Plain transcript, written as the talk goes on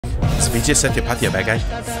Vijay Sethupathi, a bad guy.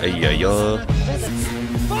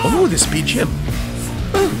 Oh, this BGM.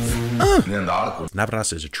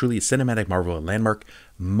 Navarasa is a truly cinematic marvel and landmark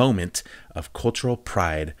moment of cultural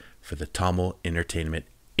pride for the Tamil entertainment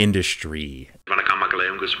industry.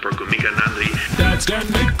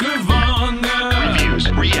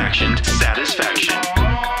 Reviews, reaction, satisfaction.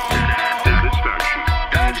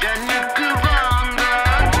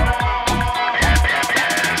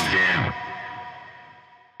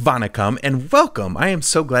 Vanakkam and welcome. I am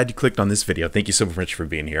so glad you clicked on this video. Thank you so much for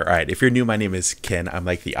being here. All right, if you're new, my name is Ken. I'm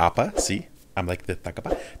like the Appa. See, I'm like the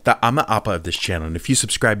Takapa. I'm the Appa of this channel. And if you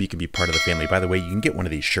subscribe, you can be part of the family. By the way, you can get one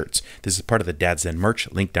of these shirts. This is part of the Dad's Den merch.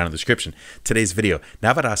 Link down in the description. Today's video,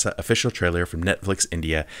 Navarasa official trailer from Netflix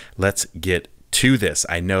India. Let's get to this.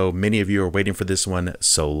 I know many of you are waiting for this one,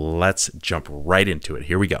 so let's jump right into it.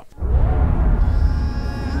 Here we go.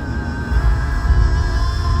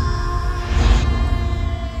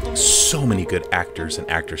 So many good actors and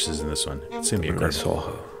actresses in this one. It's gonna be incredible. I saw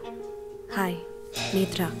her. Hi,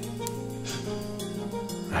 Mitra.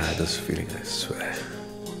 I had this feeling, I swear.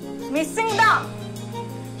 Missing da.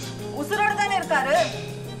 Usurodane irkaru.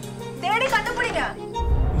 Thedi kandupidinga.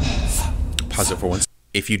 Pause it for once.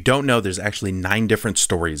 If you don't know, there's actually 9 different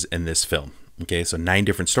stories in this film. Okay, so 9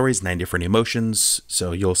 different stories, 9 different emotions.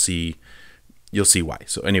 So you'll see why.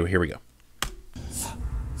 So anyway, here we go.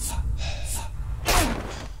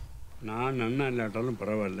 நான் நன்னா இல்லாட்டாலும்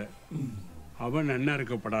பரவாயில்ல அவன் நன்னா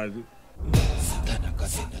இருக்கப்படாது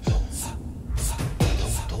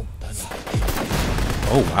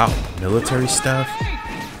Oh wow, military stuff.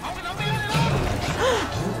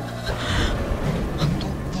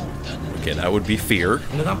 Okay, that would be fear.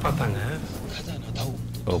 என்னதான் பார்த்தாங்க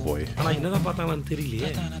Oh boy. ஆனா என்னதான் பார்த்தாங்கன்னு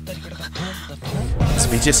தெரியலையே Is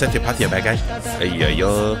Vijay Sethupathi a bad guy?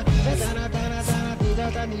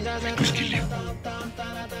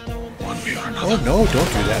 Oh no,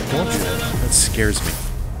 don't do that. Don't do that. That scares me.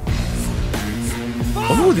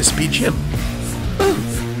 Oh, this BGM.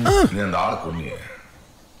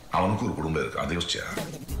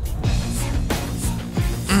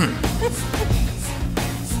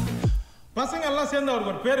 பசங்க எல்லாம் சேர்ந்து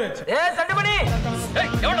அவருக்கு ஒரு பேர் வச்சு ஏய் சண்டுமணி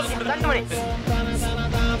ஏய் எவனோ சண்டுமணி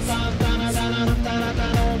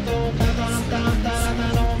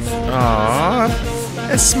Aww,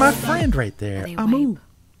 that's my friend right there. Amu.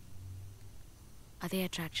 Adhe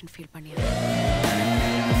attraction feel panniya.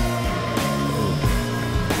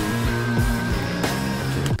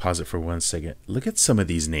 Okay, pause it for 1 second. Look at some of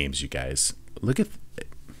these names, you guys. Look at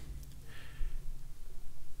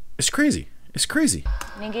it's crazy. It's crazy.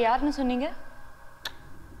 நீங்க யாருன்னு சொன்னீங்க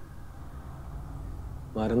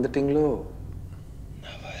மறந்துட்டீங்களோ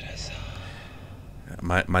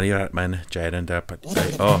Mani Ratnam,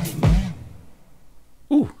 oh.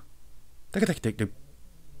 Ooh.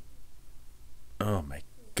 Oh my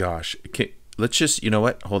gosh. Okay, let's just, you know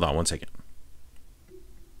what? Hold on 1 second.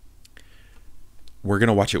 We're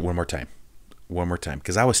going to watch it one more time. One more time.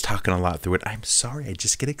 Because I was talking a lot through it. I'm sorry. I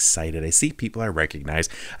just get excited. I see people I recognize.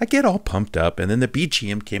 I get all pumped up. And then the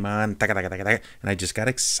BGM came on. And I just got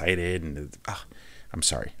excited. And I'm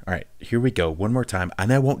sorry. All right. Here we go. One more time. And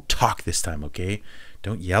I won't talk this time, okay?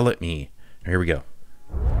 Don't yell at me. Here we go.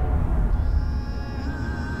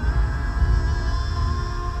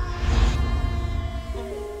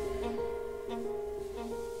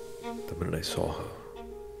 The minute I saw her,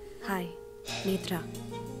 Hi, Mitra.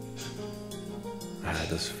 I had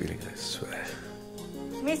this feeling, I swear.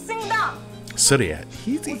 Missing da. Suriya.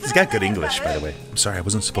 He's got good English, by the way. I'm sorry. I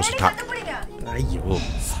wasn't supposed to talk.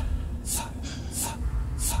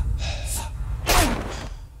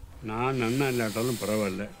 நான் நன்னா இல்லாட்டாலும்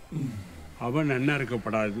பரவாயில்ல அவன் நன்னா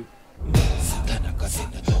இருக்கப்படாது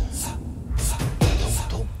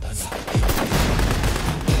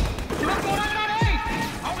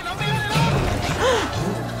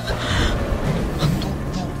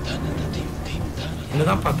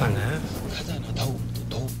என்னதான் பார்த்தாங்க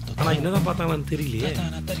ஆனா என்னதான் பார்த்தாங்கன்னு தெரியலையே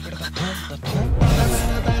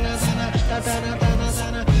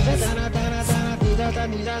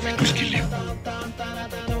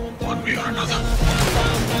One way or another.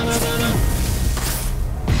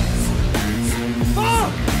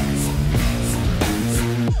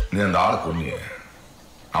 நீ அந்த ஆளை கொன்னியே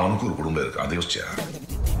அவனுக்கு ஒரு குடும்பம் இருக்கு அதை யோசிச்சியா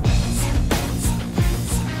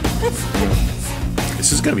This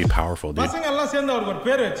is gonna be powerful, dude. பசங்க எல்லாம் சேர்ந்து அவருக்கு ஒரு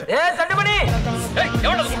பேர் வச்சு ஏய் சண்டுமணி ஏய்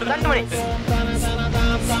எவனோ சண்டுமணி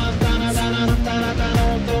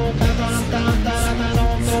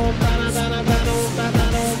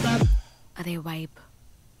Adhe vibe.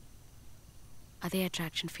 Adhe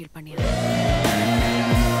attraction feel panniya.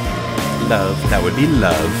 Love. That would be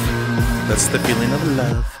love. That's the feeling of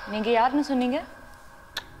love. நீங்க யாருன்னு சொன்னீங்க?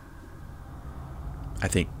 I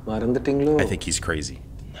think மறந்துட்டீங்களோ? I think he's crazy.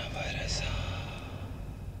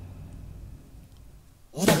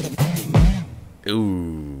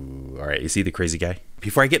 Ooh, all right. Is he the crazy guy?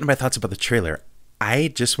 Before I get into my thoughts about the trailer, I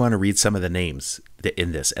just want to read some of the names in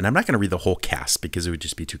this. And I'm not going to read the whole cast because it would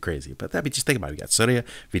just be too crazy. But just think about it. We got Suriya,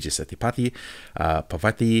 Vijay Sethupathi,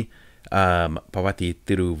 Pavati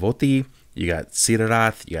Tiruvoti. You got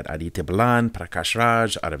Siddharth, you got Aditya Balan, Prakash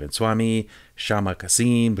Raj, Arvind Swamy, Shama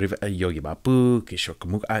Kasim, Yogi Babu, Kishore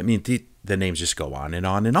Kumar. I mean, the names just go on and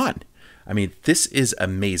on and on. I mean, this is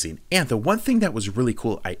amazing. And the one thing that was really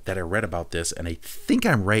cool that I read about this, and I think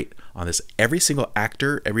I'm right on this, every single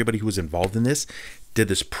actor, everybody who was involved in this, did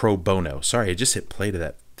this pro bono. Sorry, I just hit play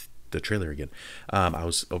to the trailer again. I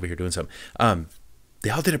was over here doing something. They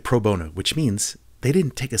all did it pro bono, which means they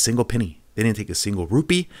didn't take a single penny. They didn't take a single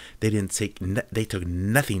rupee. They took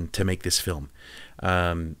nothing to make this film.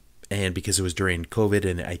 And because it was during COVID,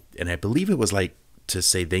 and I believe it was like to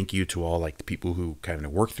say thank you to all like the people who kind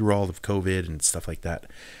of worked through all of COVID and stuff like that.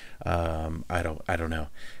 I don't know.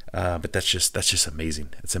 But that's just amazing.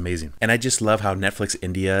 It's amazing. And I just love how Netflix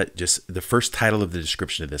India, just the first title of the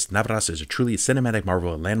description of this, Navarasa is a truly cinematic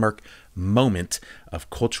marvel and landmark moment of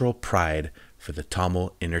cultural pride for the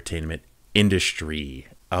Tamil entertainment industry.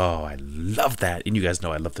 Oh, I love that. And you guys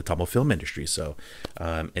know I love the Tamil film industry. So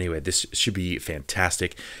anyway, this should be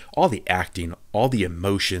fantastic. All the acting, all the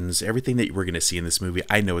emotions, everything that we're going to see in this movie,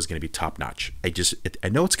 I know is going to be top notch. I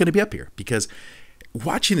know it's going to be up here because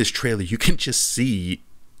watching this trailer, you can just see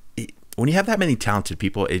when you have that many talented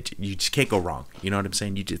people, you just can't go wrong. You know what I'm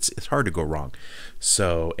saying? It's hard to go wrong.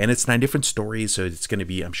 So, and it's 9 different stories, so it's going to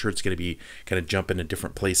be, I'm sure it's going to be kind of jumping to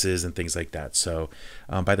different places and things like that. So,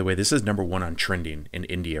 by the way, this is #1 on trending in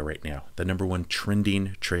India right now. The #1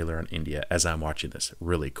 trending trailer in India as I'm watching this.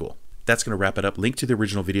 Really cool. That's going to wrap it up. Link to the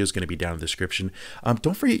original video is going to be down in the description.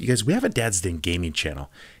 Don't forget, you guys, we have a Dad's Den Gaming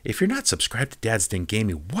channel. If you're not subscribed to Dad's Den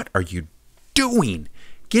Gaming, what are you doing?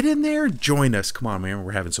 Get in there, join us. Come on, man,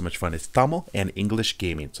 we're having so much fun. It's Tamil and English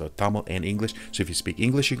gaming. So Tamil and English. So if you speak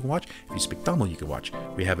English, you can watch. If you speak Tamil, you can watch.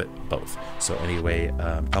 We have it both. So anyway,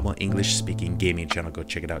 Tamil English speaking gaming channel. Go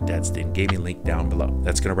check it out. Dad's Den Gaming, link down below.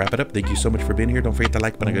 That's going to wrap it up. Thank you so much for being here. Don't forget to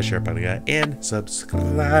like, panaga, share, panaga, and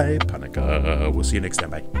subscribe, panaga. We'll see you next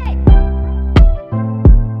time. Bye.